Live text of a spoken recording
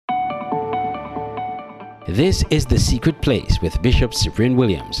This is The Secret Place with Bishop Cyprian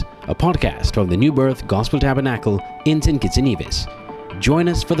Williams, a podcast from the New Birth Gospel Tabernacle in St. Kitts and Nevis. Join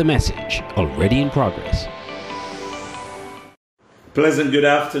us for the message already in progress. Pleasant good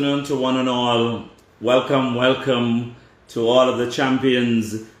afternoon to one and all. Welcome to all of the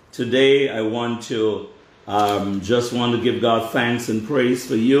champions. Today I want to just want to give God thanks and praise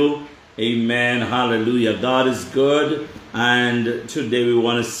for you. Amen. Hallelujah. God is good, and today we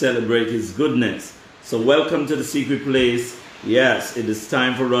want to celebrate His goodness. So welcome to The Secret Place. Yes, it is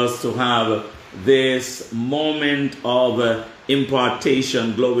time for us to have this moment of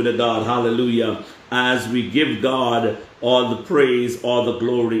impartation. Glory to God. Hallelujah. As we give God all the praise, all the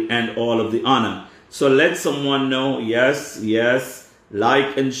glory, and all of the honor. So let someone know, yes,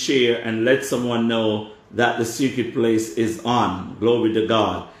 like and share, and let someone know that The Secret Place is on. Glory to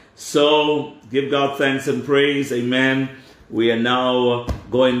God. So give God thanks and praise. Amen. We are now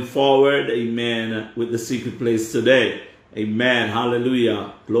going forward, amen, with The Secret Place today. Amen.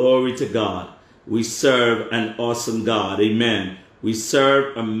 Hallelujah. Glory to God. We serve an awesome God. Amen. We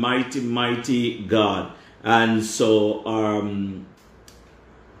serve a mighty God. And so,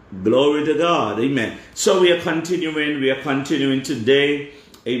 glory to God. Amen. So we are continuing today.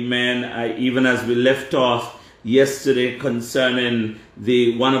 Amen. Even as we left off yesterday concerning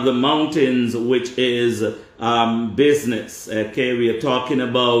one of the mountains, which is business. Okay, we are talking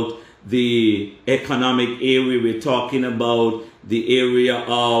about the economic area. We're talking about the area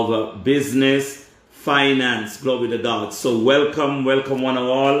of business, finance. Glory to God. So welcome one and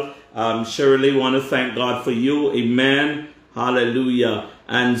all. Shirley, want to thank God for you. Amen. Hallelujah.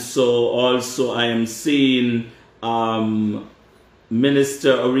 And so also I am seeing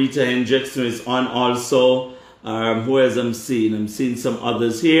Minister Arita Hendrickson is on also. Who else I'm seeing? I'm seeing some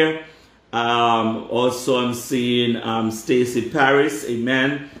others here. Also I'm seeing Stacy Paris.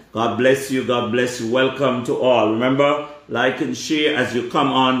 Amen. God bless you. God bless you. Welcome to all. Remember, like and share as you come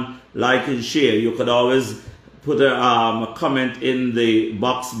on. Like and share. You could always put a comment in the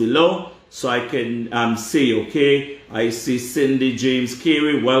box below so I can see. Okay. I see Cindy James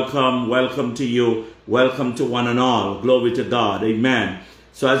Carey. Welcome to you. Welcome to one and all. Glory to God. Amen.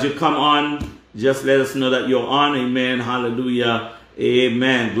 So as you come on, just let us know that you're on. Amen. Hallelujah.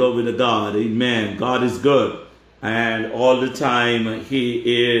 Amen. Glory to God. Amen. God is good. And all the time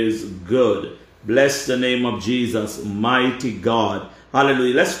He is good. Bless the name of Jesus, mighty God.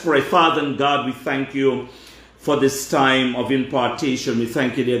 Hallelujah. Let's pray. Father and God, we thank you for this time of impartation. We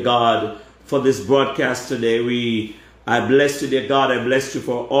thank you, dear God, for this broadcast today. I bless you, dear God. I bless you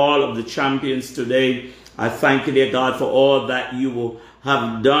for all of the champions today. I thank you, dear God, for all that you will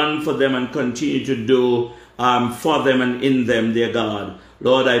have done for them and continue to do for them and in them, dear God.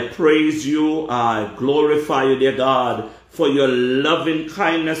 Lord, I praise you. I glorify you, dear God, for your loving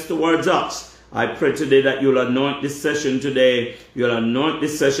kindness towards us. I pray today that you'll anoint this session today. You'll anoint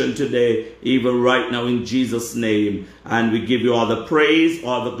this session today, even right now in Jesus' name. And we give you all the praise,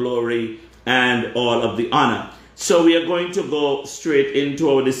 all the glory, and all of the honor. So we are going to go straight into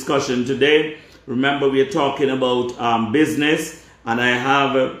our discussion today. Remember, we are talking about business, and I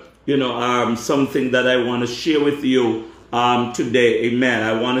have, something that I want to share with you today. Amen.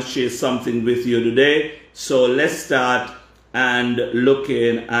 I want to share something with you today. So let's start and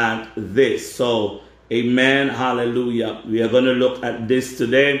looking at this. So, amen. Hallelujah. We are going to look at this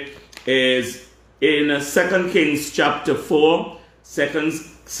today. Is in 2 Kings chapter 4.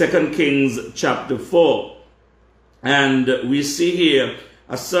 2 Kings chapter 4. And we see here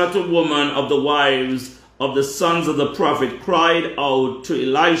a certain woman of the wives of the sons of the prophet cried out to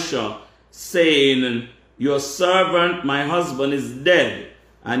Elisha, saying, your servant, my husband, is dead,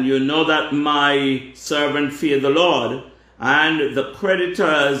 and you know that my servant feared the Lord, and the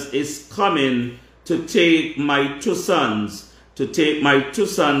creditors is coming to take my two sons, to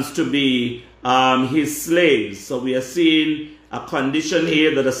be his slaves. So we are seeing a condition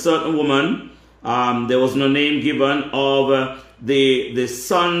here that a certain woman, there was no name given, of the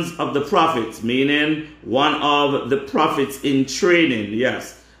sons of the prophets, meaning one of the prophets in training.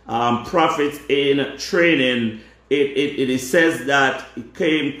 Yes, prophets in training. It says that he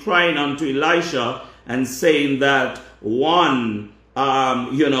came crying unto Elisha and saying that one,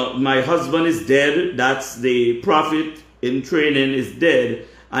 my husband is dead. That's the prophet in training is dead,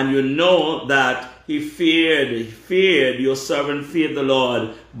 and you know that he feared your servant feared the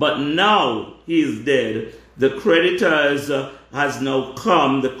Lord, but now he is dead. The creditors has now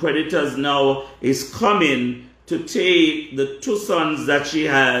come. The creditors now is coming to take the two sons that she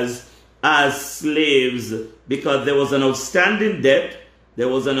has as slaves, because there was an outstanding debt.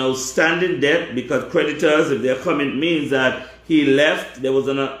 Because creditors, if they're coming, means that he left. There was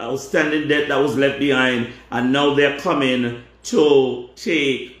an outstanding debt that was left behind, and now they're coming to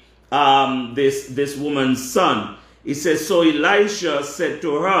take this woman's son. He says, so Elisha said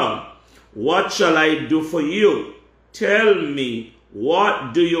to her, what shall I do for you? Tell me,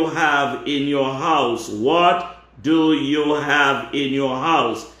 what do you have in your house? What do you have in your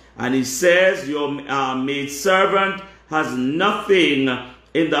house? And he says, your maidservant has nothing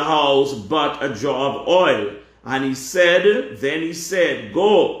in the house but a jar of oil. And he said,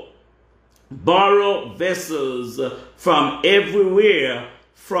 go, borrow vessels from everywhere,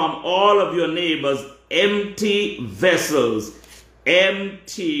 from all of your neighbors, empty vessels,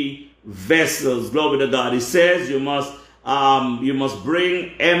 empty vessels. Glory to God. He says you must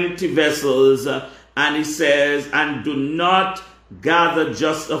bring empty vessels, and he says, and do not gather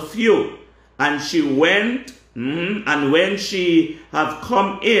just a few. And she went, and when she have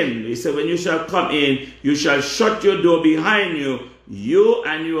come in, he said, when you shall come in, you shall shut your door behind you, you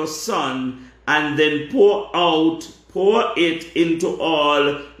and your son, and then pour it into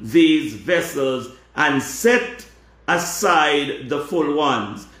all these vessels, and set aside the full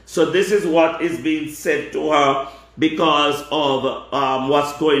ones. So this is what is being said to her because of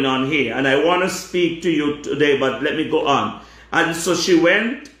what's going on here. And I want to speak to you today, but let me go on. And so she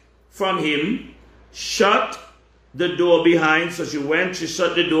went from him, shut the door behind. So she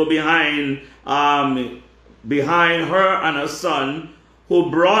shut the door behind her and her son,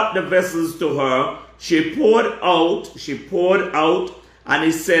 who brought the vessels to her. She poured out, and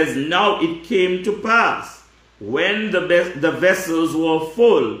it says, now it came to pass, when the vessels were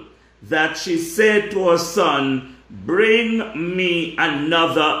full, that she said to her son, bring me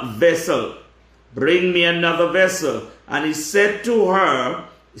another vessel. Bring me another vessel. And he said to her,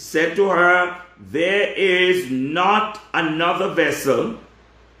 there is not another vessel.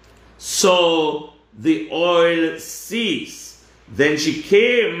 So the oil ceased. Then she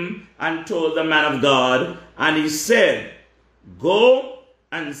came and told the man of God, and he said, go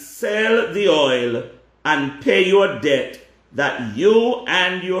and sell the oil and pay your debt, that you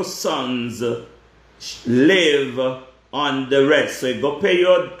and your sons live on the rest. So you go pay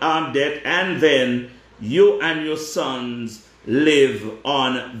your debt, and then you and your sons live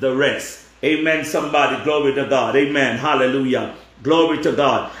on the rest. Amen, somebody. Glory to God. Amen. Hallelujah. Glory to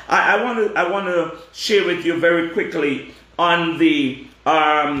God. I want to share with you very quickly on the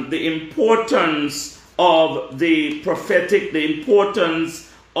importance of the prophetic, the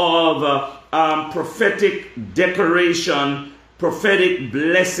importance of prophetic declaration, prophetic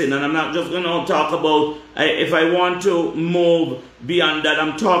blessing. And I'm not just going to talk about, if I want to move beyond that,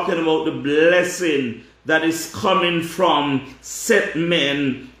 I'm talking about the blessing that is coming from set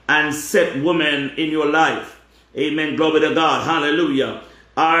men and set women in your life. Amen. Glory to God. Hallelujah.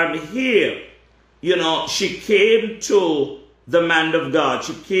 Here, she came to the man of God.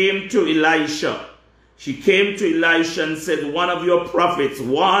 She came to Elisha. She came to Elisha and said, one of your prophets, the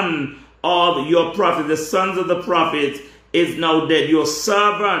sons of the prophets, is now dead. Your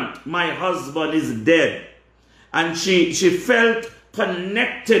servant, my husband, is dead. And she felt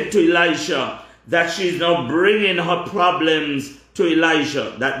connected to Elisha, that she's now bringing her problems to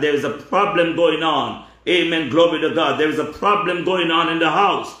Elisha, that there's a problem going on. Amen. Glory to God. There's a problem going on in the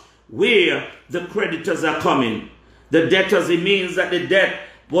house where the creditors are coming. The debtors, it means that the debt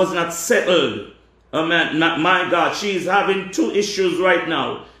was not settled. Amen. My God, she's having two issues right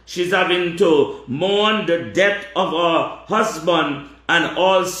now. She's having to mourn the death of her husband, and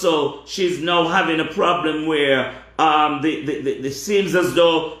also she's now having a problem where it seems as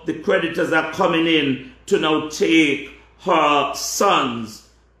though the creditors are coming in to now take her sons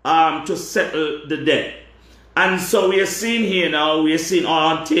to settle the debt. And so we are seeing here now, we are seeing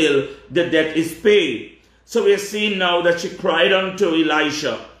until the debt is paid. So we are seeing now that she cried unto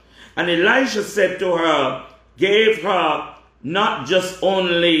Elisha. And Elisha said to her, gave her not just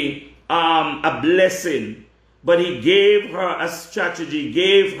only a blessing, but he gave her a strategy,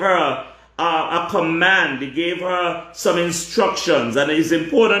 gave her a command, he gave her some instructions. And it's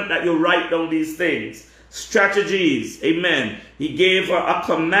important that you write down these things. Strategies, amen. He gave her a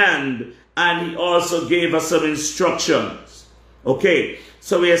command, and he also gave her some instructions. Okay,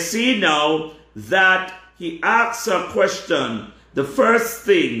 so we are seeing now that he asks her a question. The first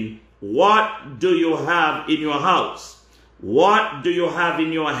thing, what do you have in your house? What do you have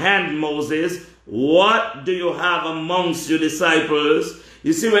in your hand, Moses? What do you have amongst your disciples?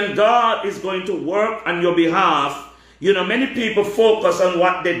 You see, when God is going to work on your behalf, many people focus on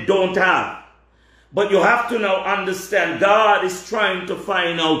what they don't have. But you have to now understand, God is trying to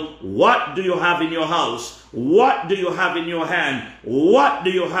find out, what do you have in your house? What do you have in your hand? What do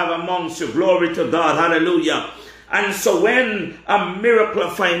you have amongst you? Glory to God. Hallelujah. And so when a miracle,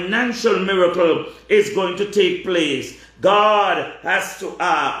 a financial miracle is going to take place, God has to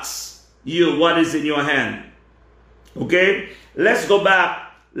ask you, what is in your hand? Okay? Let's go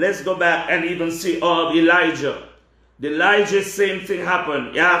back and even see Elijah. Elijah, same thing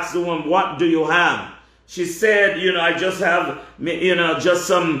happened. He asked the woman, what do you have? She said, I just have, just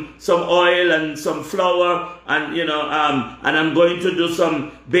some oil and some flour, and, and I'm going to do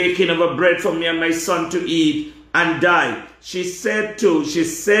some baking of a bread for me and my son to eat and die. She said to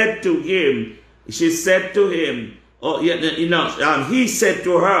him, he said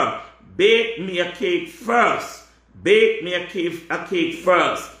to her, bake me a cake first. Bake me a cake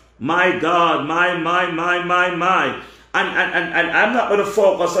first. My God, my. And I'm not going to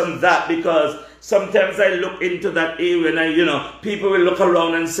focus on that, because sometimes I look into that area and people will look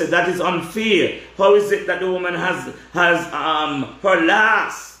around and say, that is unfair. How is it that the woman has her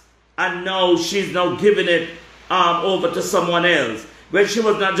last, and now she's now giving it over to someone else? Well, she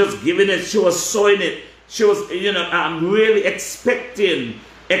was not just giving it, she was sowing it. She was, really expecting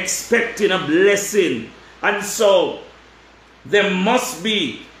a blessing. And so there must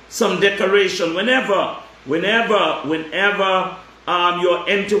be some decoration whenever you're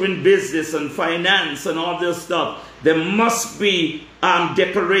entering business and finance and all this stuff. There must be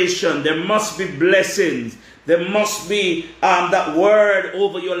decoration. There must be blessings. There must be that word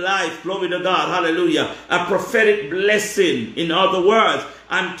over your life. Glory to God. Hallelujah. A prophetic blessing. In other words,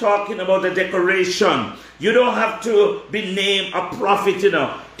 I'm talking about the decoration. You don't have to be named a prophet,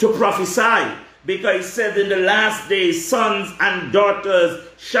 to prophesy. Because he said in the last days, sons and daughters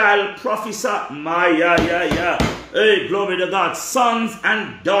shall prophesy. Hey, glory to God. Sons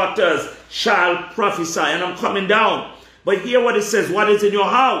and daughters shall prophesy. And I'm coming down. But hear what it says. What is in your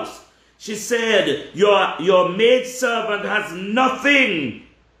house? She said, your maid servant has nothing.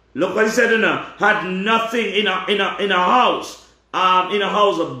 Look what he said in her. Had nothing in a house. But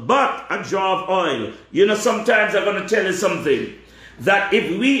a jar of oil. Sometimes I'm going to tell you something. That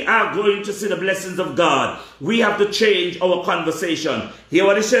if we are going to see the blessings of God, we have to change our conversation. Hear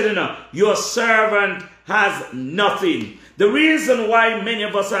what he said, your servant has nothing. The reason why many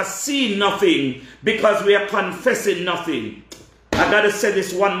of us are seeing nothing, because we are confessing nothing. I got to say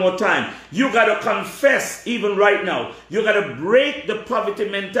this one more time. You got to confess even right now. You got to break the poverty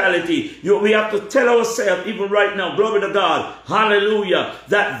mentality. We have to tell ourselves even right now, glory to God, hallelujah,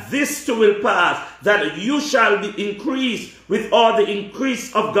 that this too will pass, that you shall be increased with all the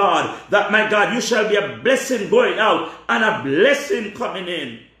increase of God, that my God, you shall be a blessing going out and a blessing coming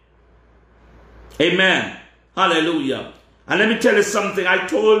in. Amen. Hallelujah. And let me tell you something. I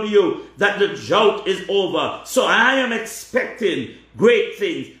told you that the drought is over. So I am expecting great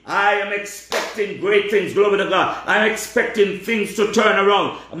things. I am expecting great things. Glory to God. I'm expecting things to turn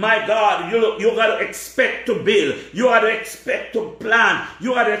around. My God, you got to expect to build. You got to expect to plan.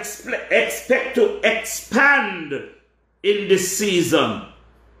 You got to expect to expand in this season.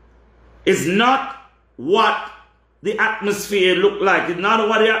 It's not what the atmosphere look like. It's not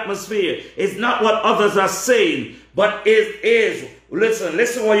what the atmosphere. It's not what others are saying. But it is. Listen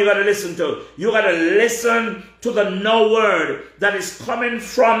what you got to listen to. You got to listen to the no word that is coming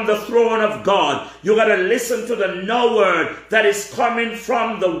from the throne of God. You got to listen to the no word that is coming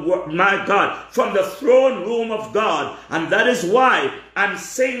from from the throne room of God. And that is why I'm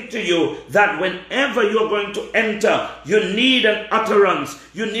saying to you that whenever you're going to enter, you need an utterance.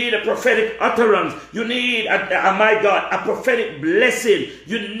 You need a prophetic utterance. You need a prophetic blessing.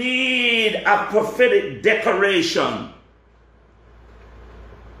 You need a prophetic decoration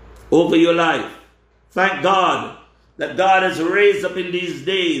over your life. Thank God that God has raised up in these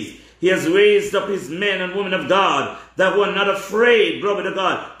days. He has raised up his men and women of God that were not afraid, glory to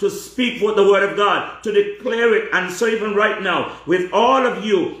God, to speak with the word of God, to declare it. And so even right now, with all of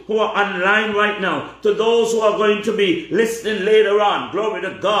you who are online right now, to those who are going to be listening later on, glory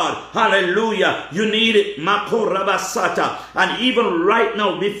to God, hallelujah, you need it, Makorabasata. And even right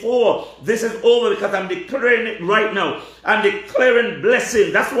now, before this is over, because I'm declaring it right now, I'm declaring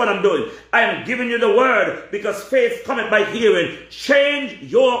blessing. That's what I'm doing. I am giving you the word, because faith cometh by hearing. Change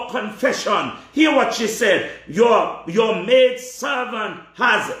your confession. Hear what she said. Your maid servant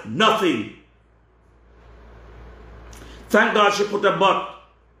has nothing. Thank God she put a but.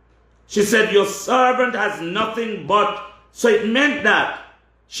 She said, your servant has nothing but. So it meant that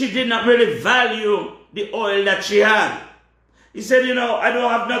she did not really value the oil that she had. He said, I don't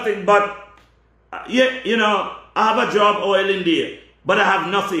have nothing but, I have a jar of oil in there, but I have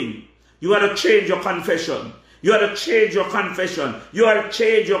nothing. You got to change your confession. You ought to change your confession. You ought to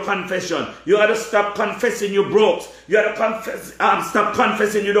change your confession. You ought to stop confessing you broke. You ought to stop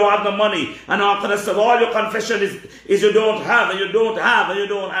confessing you don't have the money and all kind of stuff. All your confession is you don't have, and you don't have, and you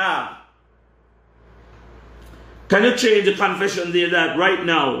don't have. Can you change the confession there that right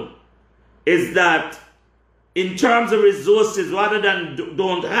now is that in terms of resources rather than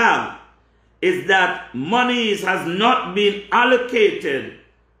don't have, is that monies has not been allocated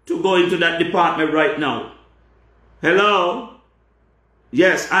to go into that department right now. Hello?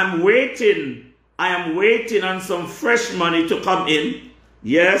 Yes, I'm waiting. I am waiting on some fresh money to come in.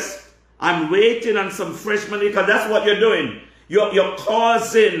 Yes, I'm waiting on some fresh money because that's what you're doing. You're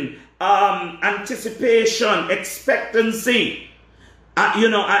causing anticipation, expectancy.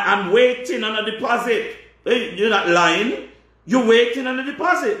 I'm waiting on a deposit. You're not lying. You're waiting on a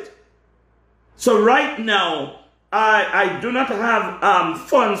deposit. So right now, I do not have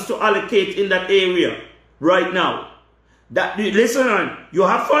funds to allocate in that area right now. Listen, you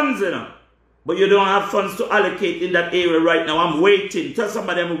have funds in it, but you don't have funds to allocate in that area right now. I'm waiting. Tell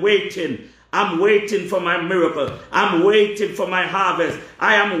somebody I'm waiting. I'm waiting for my miracle. I'm waiting for my harvest.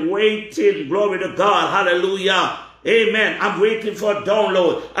 I am waiting. Glory to God. Hallelujah. Amen. I'm waiting for a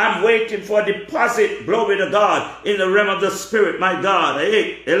download. I'm waiting for a deposit. Glory to God. In the realm of the spirit. My God.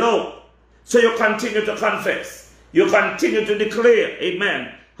 Hey, hello. So you continue to confess. You continue to declare.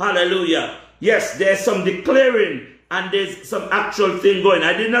 Amen. Hallelujah. Yes, there's some declaring and there's some actual thing going.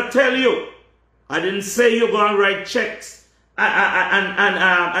 I did not tell you. I didn't say you go and write checks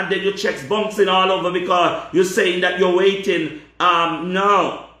and then your checks bouncing all over because you're saying that you're waiting.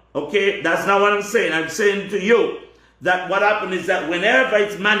 No. Okay? That's not what I'm saying. I'm saying to you that what happened is that whenever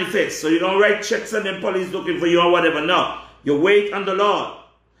it's manifest, so you don't write checks and then police looking for you or whatever. No. You wait on the Lord.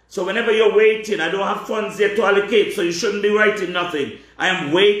 So whenever you're waiting, I don't have funds yet to allocate, so you shouldn't be writing nothing. I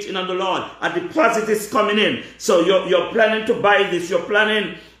am waiting on the Lord. A deposit is coming in. So you're planning to buy this. You're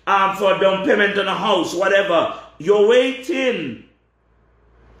planning for a down payment on a house, whatever. You're waiting.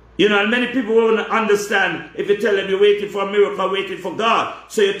 And many people won't understand if you tell them you're waiting for a miracle, waiting for God.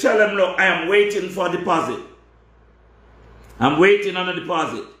 So you tell them, look, I am waiting for a deposit. I'm waiting on a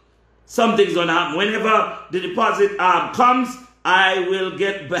deposit. Something's going to happen. Whenever the deposit comes, I will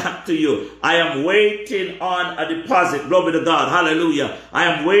get back to you. I am waiting on a deposit. Glory to God. Hallelujah. I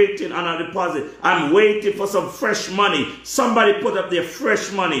am waiting on a deposit. I'm waiting for some fresh money. Somebody put up their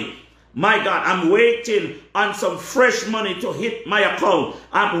fresh money. My God, I'm waiting on some fresh money to hit my account.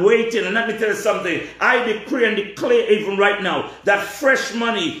 I'm waiting. And let me tell you something. I decree and declare even right now that fresh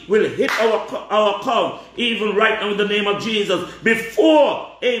money will hit our account even right now in the name of Jesus.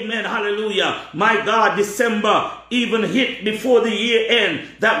 Before, amen, hallelujah, my God, December even hit before the year end,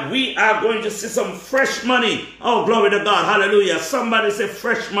 that we are going to see some fresh money. Oh, glory to God. Hallelujah. Somebody say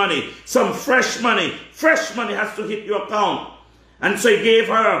fresh money. Some fresh money. Fresh money has to hit your account. And so he gave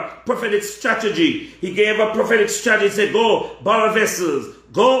her prophetic strategy. He gave her prophetic strategy. He said, go borrow vessels.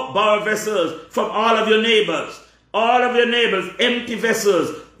 Go borrow vessels from all of your neighbors. All of your neighbors, empty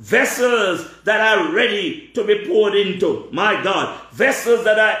vessels. Vessels that are ready to be poured into. My God. Vessels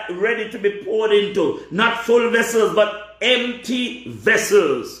that are ready to be poured into. Not full vessels, but empty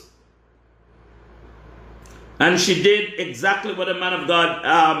vessels. And she did exactly what the man of God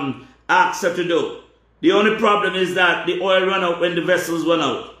asked her to do. The only problem is that the oil ran out when the vessels went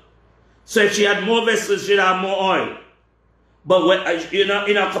out. So if she had more vessels, she'd have more oil. But when,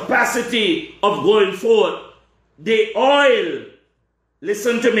 in a capacity of going forward, the oil,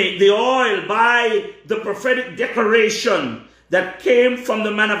 listen to me, the oil by the prophetic declaration that came from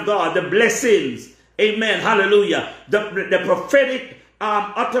the man of God, the blessings, amen, hallelujah, the prophetic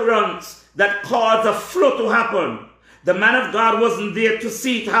utterance that caused a flow to happen. The man of God wasn't there to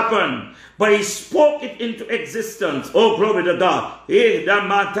see it happen, but he spoke it into existence. Oh, glory to God.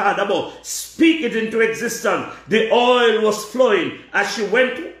 Speak it into existence. The oil was flowing as she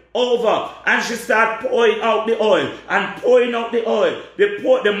went over and she started pouring out the oil and pouring out the oil.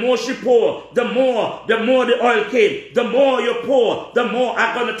 The more she poured, the more the oil came. The more you pour, the more.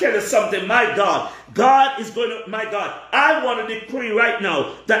 I'm going to tell you something, my God. God is going to, my God, I want to decree right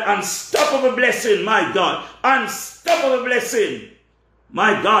now that unstoppable blessing, my God, unstoppable blessing,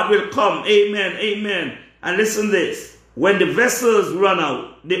 my God, will come. Amen, amen. And listen to this. When the vessels run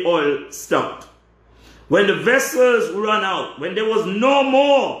out, the oil stopped. When the vessels run out, when there was no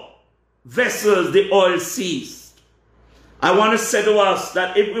more vessels, the oil ceased. I want to say to us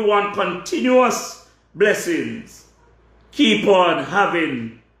that if we want continuous blessings, keep on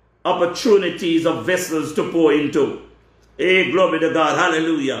having opportunities of vessels to pour into. Hey, glory to God.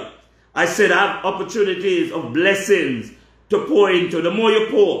 Hallelujah. I said have opportunities of blessings to pour into. The more you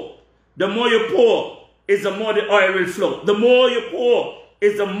pour, is the more the oil will flow. The more you pour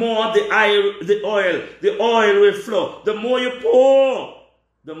is the more the oil will flow. The more you pour,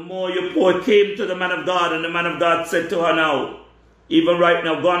 the more you pour. It came to the man of God, and the man of God said to her, now, even right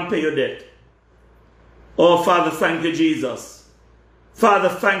now, go and pay your debt. Oh, Father, thank you, Jesus. Father,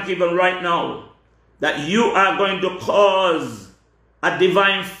 thank you even right now that you are going to cause a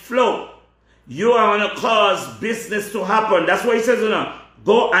divine flow. You are going to cause business to happen. That's why he says,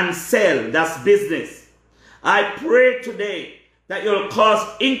 go and sell. That's business. I pray today that you'll cause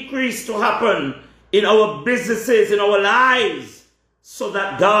increase to happen in our businesses, in our lives, so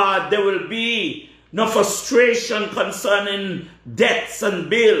that, God, there will be no frustration concerning debts and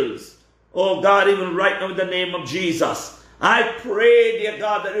bills. Oh, God, even right now in the name of Jesus, I pray, dear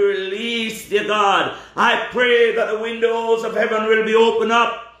God, that you release, dear God. I pray that the windows of heaven will be opened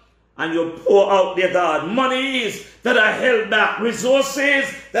up and you pour out, dear God, monies that are held back,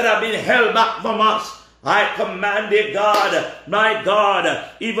 resources that have been held back from us. I command, dear God, my God,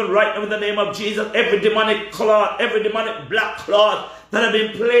 even right now in the name of Jesus, every demonic cloth, every demonic black cloth that have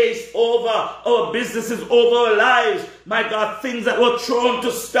been placed over our businesses, over our lives, my God, things that were thrown to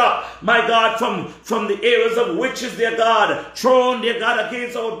stop, my God, from the areas of witches, dear God, thrown, dear God,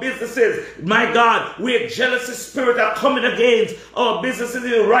 against our businesses, my God, where jealousy spirit are coming against our businesses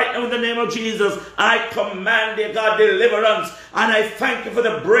right now in the name of Jesus. I command, dear God, deliverance, and I thank you for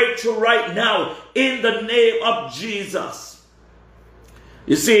the breakthrough right now in the name of Jesus.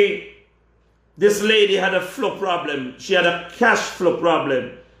 You see, this lady had a flow problem. She had a cash flow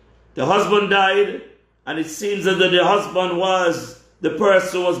problem. The husband died, and it seems that the husband was the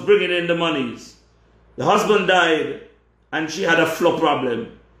person who was bringing in the monies. The husband died, and she had a flow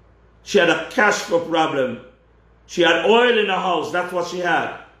problem. She had a cash flow problem. She had oil in her house. That's what she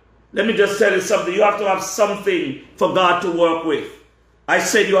had. Let me just tell you something. You have to have something for God to work with. I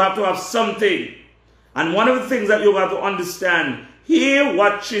said you have to have something. And one of the things that you have to understand, hear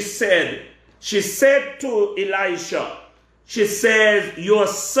what she said. She said to Elisha, she says, your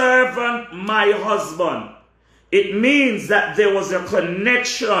servant, my husband. It means that there was a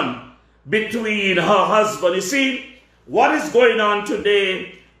connection between her husband. You see, what is going on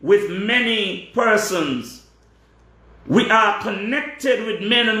today with many persons? We are connected with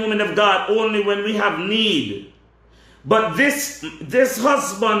men and women of God only when we have need. But this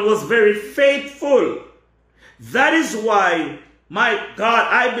husband was very faithful. That is why, my God,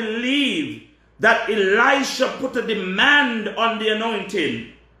 I believe that Elisha put a demand on the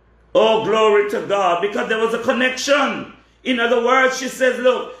anointing. Oh, glory to God, because there was a connection. In other words, she says,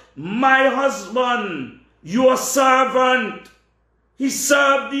 look, my husband, your servant, he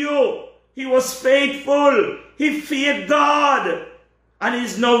served you. He was faithful. He feared God. And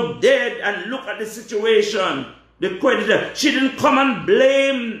he's now dead. And look at the situation. The creditor. She didn't come and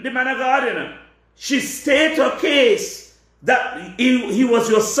blame the man of God. You know. She stated her case that he was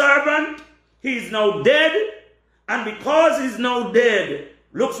your servant. He's now dead. And because he's now dead,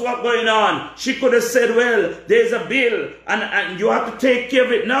 looks what's going on. She could have said, well, there's a bill and you have to take care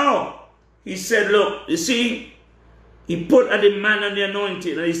of it now. He said, look, you see, he put a demand on the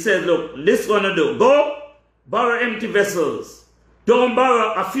anointing. And he said, look, this is going to do. Go, borrow empty vessels. Don't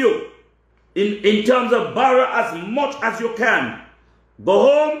borrow a few. In terms of borrow as much as you can. Go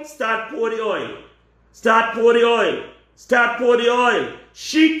home, start pour the oil. Start pour the oil. Start pour the oil.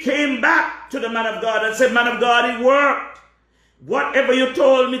 She came back to the man of God and said, man of God, it worked. Whatever you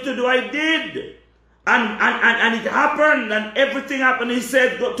told me to do, I did. And it happened, and everything happened. He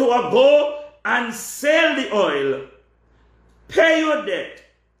said to her, go and sell the oil. Pay your debt.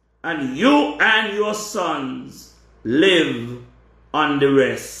 And you and your sons live on the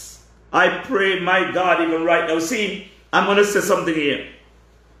rest. I pray, my God, even right now. See, I'm going to say something here.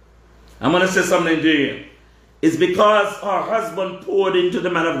 I'm going to say something to you. It's because her husband poured into the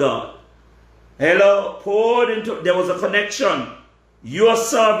man of God. Hello, poured into, there was a connection. Your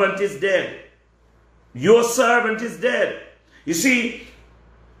servant is dead. Your servant is dead. You see,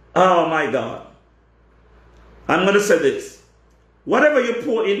 oh my God. I'm going to say this. Whatever you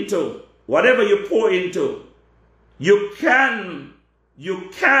pour into, you can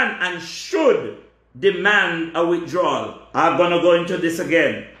and should demand a withdrawal. I'm going to go into this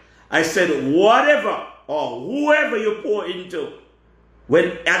again. I said whatever or whoever you pour into,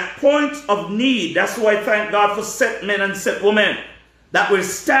 when at points of need, that's why I thank God for set men and set women that will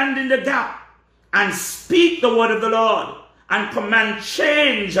stand in the gap and speak the word of the Lord and command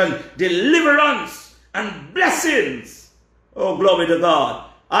change and deliverance and blessings. Oh, glory to God.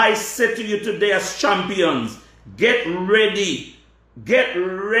 I say to you today as champions, get ready. Get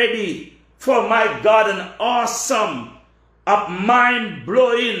ready for, my God, an awesome, a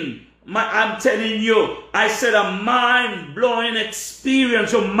mind-blowing, I'm telling you, I said a mind-blowing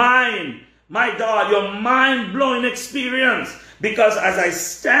experience. Your mind, my God, your mind-blowing experience. Because as I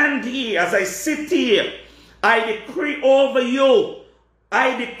stand here, as I sit here, I decree over you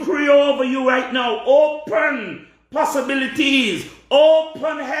right now, open possibilities,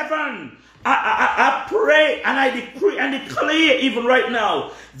 open heaven. I pray and I decree and declare even right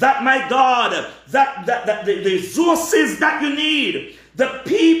now that, my God, that the resources that you need, the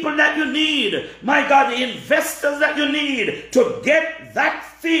people that you need, my God, the investors that you need to get that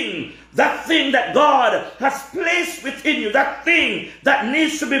thing that God has placed within you, that thing that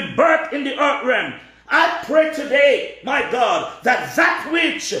needs to be birthed in the earth realm. I pray today, my God, that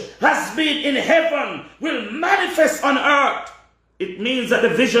which has been in heaven will manifest on earth. It means that the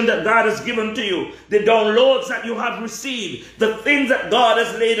vision that God has given to you, the downloads that you have received, the things that God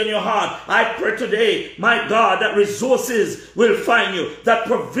has laid on your heart, I pray today, my God, that resources will find you, that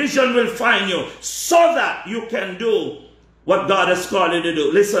provision will find you, so that you can do what God has called you to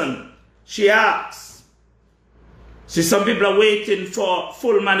do. Listen, she asks. See, some people are waiting for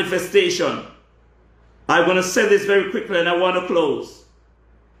full manifestation. I'm going to say this very quickly and I want to close.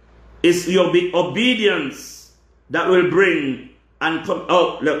 It's your obedience that will bring and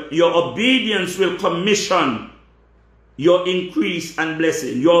your obedience will commission your increase and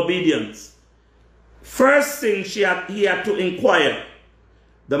blessing. Your obedience. First thing he had to inquire.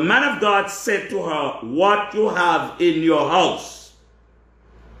 The man of God said to her, what you have in your house.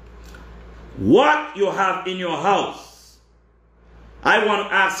 What you have in your house. I want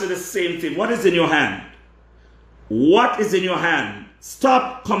to ask you the same thing. What is in your hand? What is in your hand?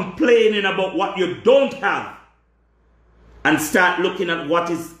 Stop complaining about what you don't have and start looking at what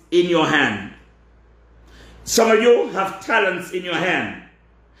is in your hand. Some of you have talents in your hand.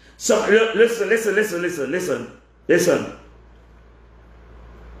 So listen.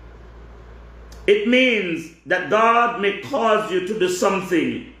 It means that God may cause you to do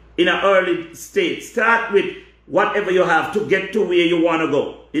something in an early state. Start with whatever you have to get to where you want to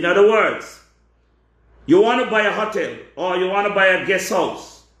go. In other words, you want to buy a hotel or you want to buy a guest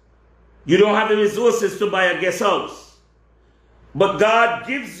house. You don't have the resources to buy a guest house. But God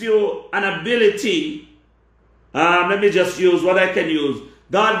gives you an ability. Let me just use what I can use.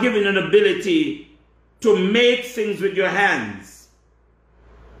 God gives you an ability to make things with your hands.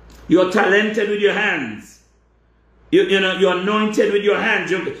 You're talented with your hands. You're anointed with your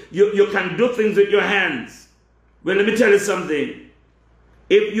hands. You can do things with your hands. Well, let me tell you something.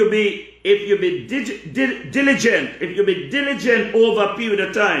 If you be diligent over a period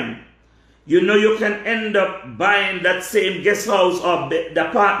of time, you know you can end up buying that same guest house or the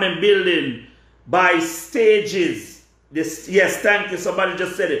apartment building by stages. Yes, thank you. Somebody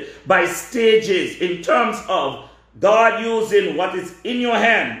just said it. By stages, in terms of God using what is in your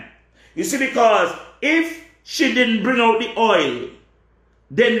hand. You see, because if she didn't bring out the oil,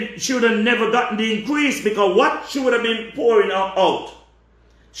 then she would have never gotten the increase, because what she would have been pouring out.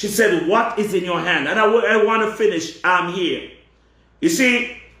 She said, what is in your hand? And I want to finish here. You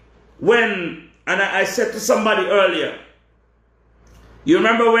see, and I said to somebody earlier, you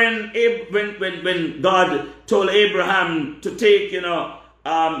remember when God told Abraham to take, his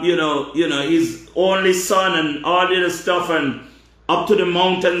only son and all the other stuff and up to the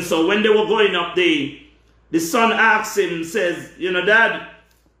mountain. So when they were going up, the son asked him, says, Dad,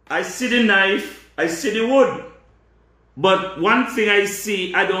 I see the knife, I see the wood, but one thing I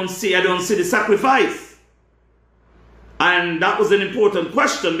don't see the sacrifice. And that was an important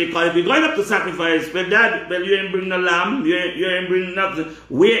question, because if you're going up to sacrifice, well, Dad, you ain't bring the lamb, you ain't bring nothing.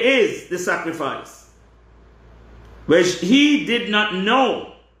 Where is the sacrifice? Well, he did not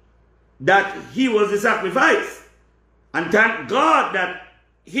know that he was the sacrifice. And thank God that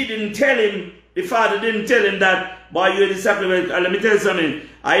he didn't tell him, the father didn't tell him that, boy, you're the sacrifice. Let me tell you something.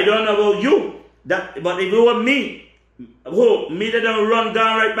 I don't know about you, but if it were me that don't run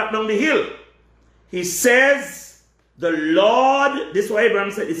down right back down the hill. He says, the Lord, this is what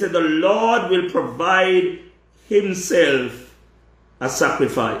Abraham said, he said, the Lord will provide himself a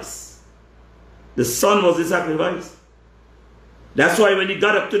sacrifice. The son was the sacrifice. That's why when he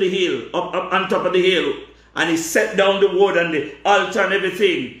got up to the hill, up on top of the hill, and he set down the wood and the altar and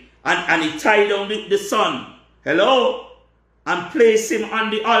everything, and he tied down the son, hello, and placed him on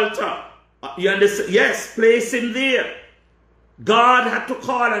the altar. You understand? Yes, place him there. God had to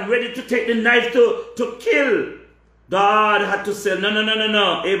call and ready to take the knife to kill. God had to say,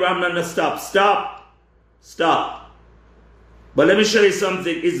 no, Abraham, no, stop. But let me show you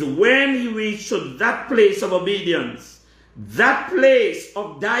something. Is when he reached to that place of obedience, that place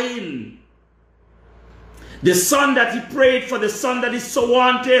of dying, the son that he prayed for, the son that he so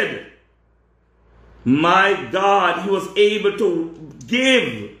wanted, My God, he was able to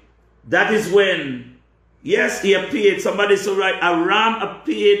give. That is when, yes, he appeared. Somebody said, right, a ram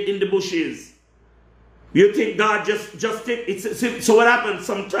appeared in the bushes. You think God just take it? So what happens?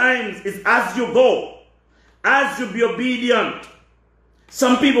 Sometimes it's as you go, as you be obedient.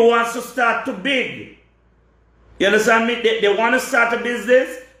 Some people want to start too big. You understand me? They want to start a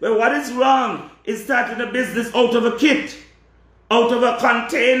business. But what is wrong is starting a business out of a kit, out of a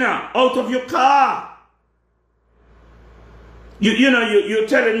container, out of your car. You're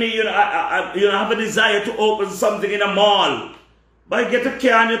telling me, I have a desire to open something in a mall. But get a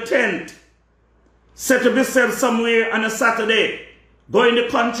car and your tent. Set up yourself somewhere on a Saturday. Go in the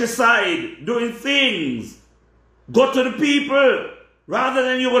countryside, doing things. Go to the people. Rather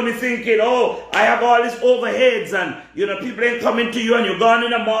than you're going to be thinking, oh, I have all these overheads and, people ain't coming to you and you're gone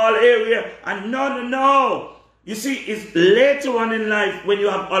in a mall area. And no. You see, it's later on in life when you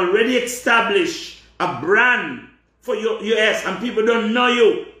have already established a brand for your US and people don't know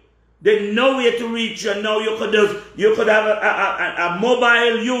you. They know where to reach you. Now you could have a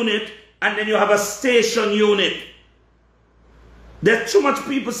mobile unit and then you have a station unit. There's too much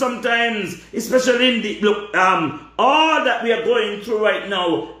people sometimes, especially in the, look, all that we are going through right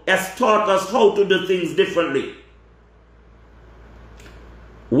now has taught us how to do things differently.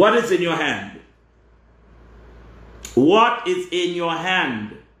 What is in your hand? What is in your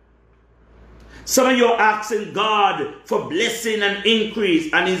hand? Some of you are asking God for blessing and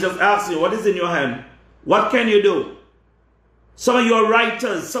increase, and He's just asking, what is in your hand? What can you do? Some of you are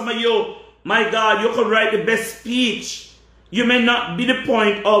writers. Some of you, my God, you can write the best speech. You may not be the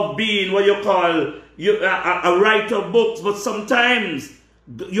point of being what you call a writer of books, but sometimes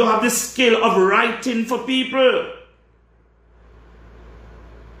you have the skill of writing for people.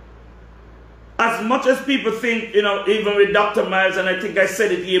 As much as people think, even with Dr. Miles, and I think I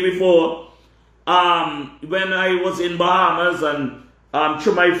said it here before, when I was in Bahamas and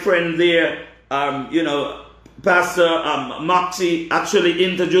through my friend there, Pastor Moxie actually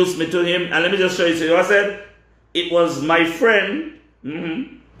introduced me to him. And let me just show you what I said. It was my friend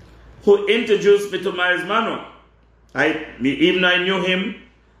who introduced me to Miles Monroe. Even I knew him,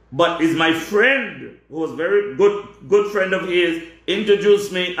 but it's my friend who was very good friend of his,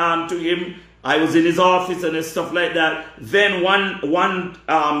 introduced me to him. I was in his office and stuff like that. Then one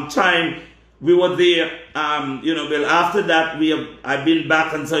time we were there, well, after that I've been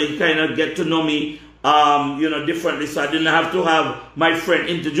back, and so he kind of get to know me differently. So I didn't have to have my friend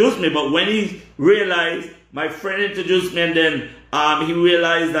introduce me. But when he realized, my friend introduced me, and then he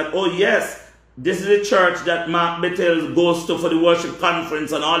realized that, oh yes, this is the church that Mark Bethel goes to for the worship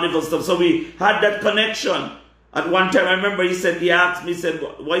conference and all different stuff. So we had that connection. At one time, I remember he asked me, he said,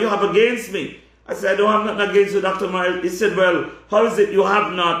 what you have against me? I said, I don't have nothing against you, Dr. Miles. He said, well, how is it you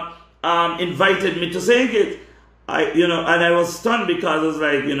have not invited me to sing it? And I was stunned because I was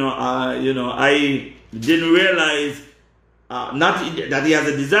like, I didn't realize, not that he has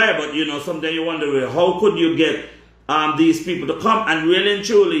a desire, but sometimes you wonder, well, how could you get these people to come? And really and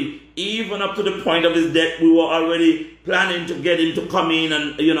truly, even up to the point of his death, we were already planning to get him to come in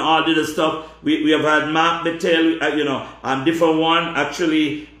and all the other stuff. We have had Mark Bethel, different one.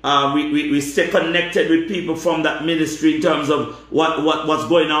 Actually, we stay connected with people from that ministry in terms of what's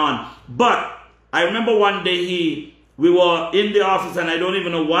going on. But I remember one day we were in the office, and I don't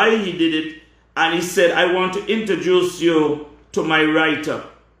even know why he did it. And he said, I want to introduce you to my writer.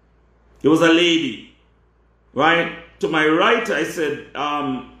 It was a lady, right? To my writer, I said,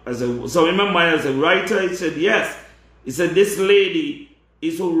 so remember I was a writer? He said, yes. He said, this lady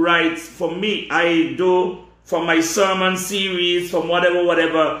is who writes for me. I do for my sermon series, from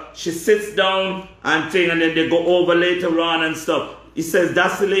whatever. She sits down and thing, and then they go over later on and stuff. He says,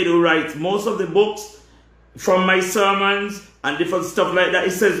 that's the lady who writes most of the books from my sermons and different stuff like that.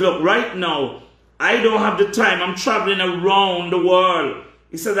 He says, look, right now, I don't have the time. I'm traveling around the world.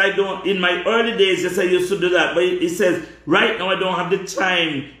 He says, in my early days, yes, I used to do that. But he says, right now, I don't have the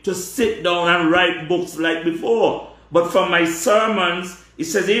time to sit down and write books like before. But from my sermons, he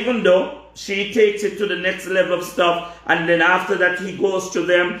says, even though she takes it to the next level of stuff, and then after that, he goes to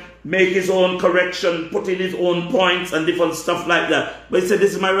them, make his own correction, put in his own points and different stuff like that. But he said,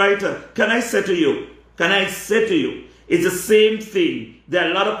 this is my writer. Can I say to you, it's the same thing. There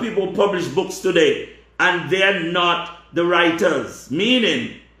are a lot of people who publish books today, and they're not the writers.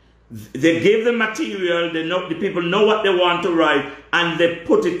 Meaning, they give the material, the people know what they want to write, and they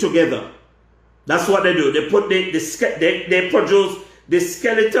put it together. That's what they do. They produce the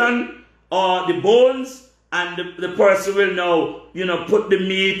skeleton or the bones, and the person will now, put the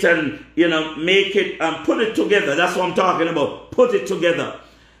meat and, make it and put it together. That's what I'm talking about. Put it together.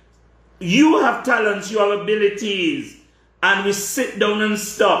 you have talents, you have abilities, and we sit down and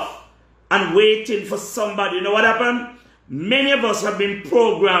stuff and waiting for somebody. You know what happened? Many of us have been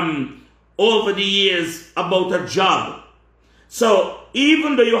programmed over the years about a job. So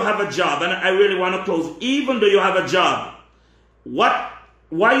even though you have a job, and I really want to close, even though you have a job, why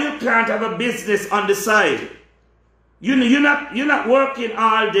you can't have a business on the side? You're not working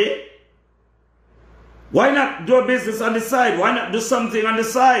all day. Why not do a business on the side? Why not do something on the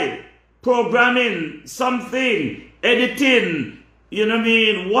side? Programming, something, editing, you know what I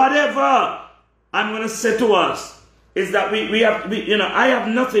mean? Whatever. I'm going to say to us is that I have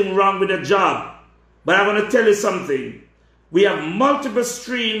nothing wrong with a job, but I'm going to tell you something. We have multiple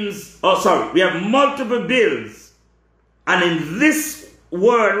streams, we have multiple bills. And in this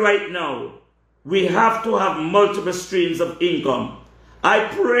world right now, we have to have multiple streams of income. I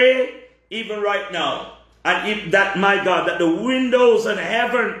pray even right now, and if that, my God, that the windows of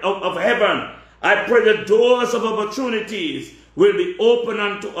heaven, I pray the doors of opportunities will be open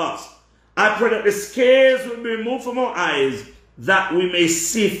unto us. I pray that the scales will be removed from our eyes, that we may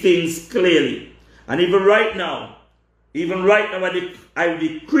see things clearly. And even right now, I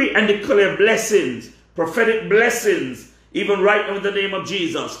decree and declare blessings, prophetic blessings, even right now in the name of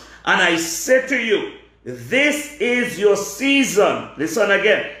Jesus. And I say to you, this is your season. Listen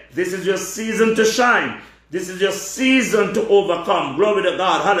again. This is your season to shine. This is your season to overcome. Glory to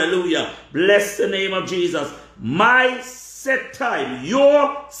God. Hallelujah. Bless the name of Jesus. My set time,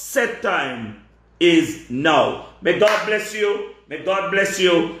 your set time is now. May God bless you. May God bless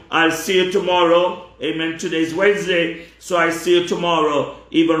you. I'll see you tomorrow. Amen. Today's Wednesday, so I see you tomorrow,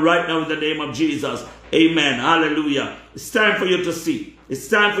 even right now in the name of Jesus. Amen. Hallelujah. It's time for you to see. It's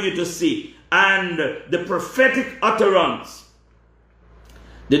time for you to see. And the prophetic utterance,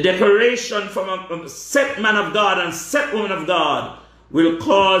 the declaration from a set man of God and set woman of God will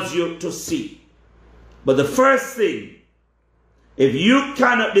cause you to see. But the first thing, if you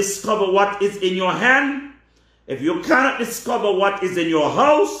cannot discover what is in your hand, if you cannot discover what is in your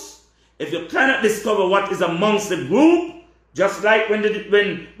house, if you cannot discover what is amongst the group, just like when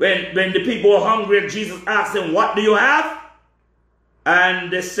the people were hungry and Jesus asked them, what do you have?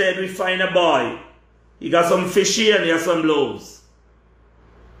 And they said, we find a boy. He got some fish here and he has some loaves.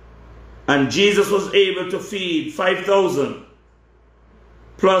 And Jesus was able to feed 5,000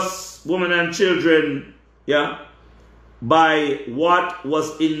 plus women and children, by what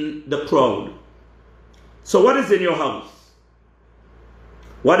was in the crowd. So what is in your house?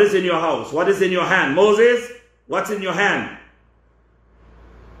 What is in your house? What is in your hand? Moses, what's in your hand?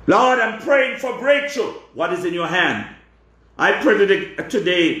 Lord, I'm praying for breakthrough. What is in your hand? I pray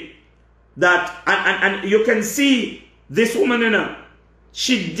today that, and you can see this woman in her,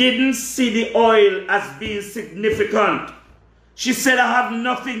 she didn't see the oil as being significant. She said, I have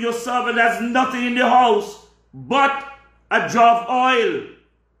nothing, your servant has nothing in the house but a jar of oil.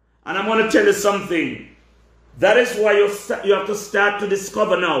 And I'm going to tell you something. That is why you have to start to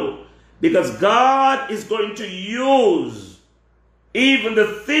discover now. Because God is going to use even the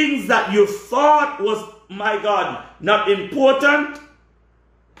things that you thought was, my God, not important,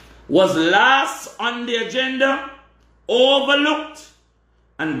 was last on the agenda, overlooked.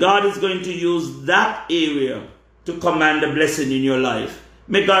 And God is going to use that area to command a blessing in your life.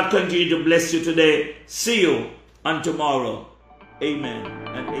 May God continue to bless you today. See you on tomorrow. Amen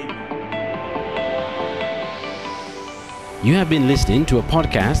and amen. You have been listening to a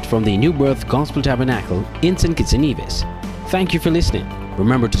podcast from the New Birth Gospel Tabernacle in St. Kitts and Nevis. Thank you for listening.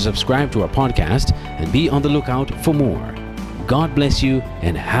 Remember to subscribe to our podcast and be on the lookout for more. God bless you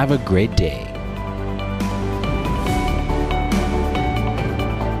and have a great day.